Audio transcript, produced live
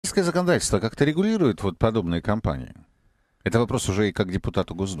российское законодательство как-то регулирует вот подобные компании? Это вопрос уже и как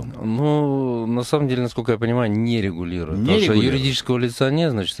депутату Госдумы. Ну, на самом деле, насколько я понимаю, не регулирует. Не Потому что регулирует. юридического лица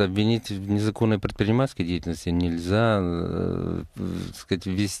нет, значит, обвинить в незаконной предпринимательской деятельности нельзя, так сказать,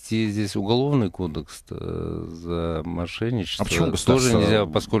 ввести здесь уголовный кодекс за мошенничество. А почему тоже государство нельзя,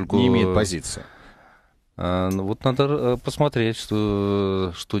 поскольку не имеет позиции? Ну, вот надо посмотреть,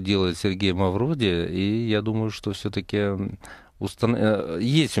 что делает Сергей Мавроди, и я думаю, что все-таки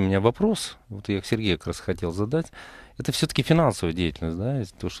есть у меня вопрос, вот я к Сергею как раз хотел задать. Это все-таки финансовая деятельность, да,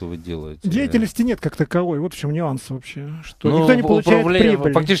 то, что вы делаете? Деятельности нет как таковой, вот в чем нюанс вообще. Что Ну, никто не получает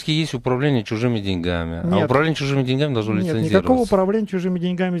прибыли. фактически есть управление чужими деньгами, Нет. а управление чужими деньгами должно Нет, лицензироваться. никакого управления чужими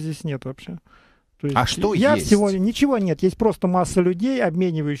деньгами здесь нет вообще. То есть А что я есть? Ничего нет, есть просто масса людей,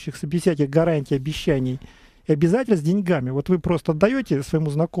 обменивающихся без всяких гарантий, обещаний и обязательств деньгами. Вот вы просто отдаете своему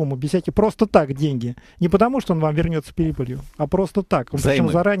знакомому без всяких просто так деньги. Не потому, что он вам вернется прибылью, а просто так.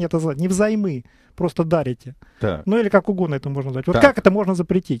 Причем заранее это не взаймы, просто дарите. Так. Ну или как угодно это можно назвать. Вот Так. как это можно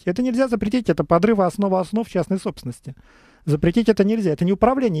запретить? Это нельзя запретить, это подрыв основ частной собственности. Запретить это нельзя. Это не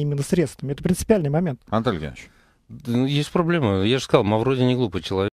управление именно средствами, это принципиальный момент. Анатолий Геннадьевич. Есть проблема. Я же сказал, Мавроди не глупый человек.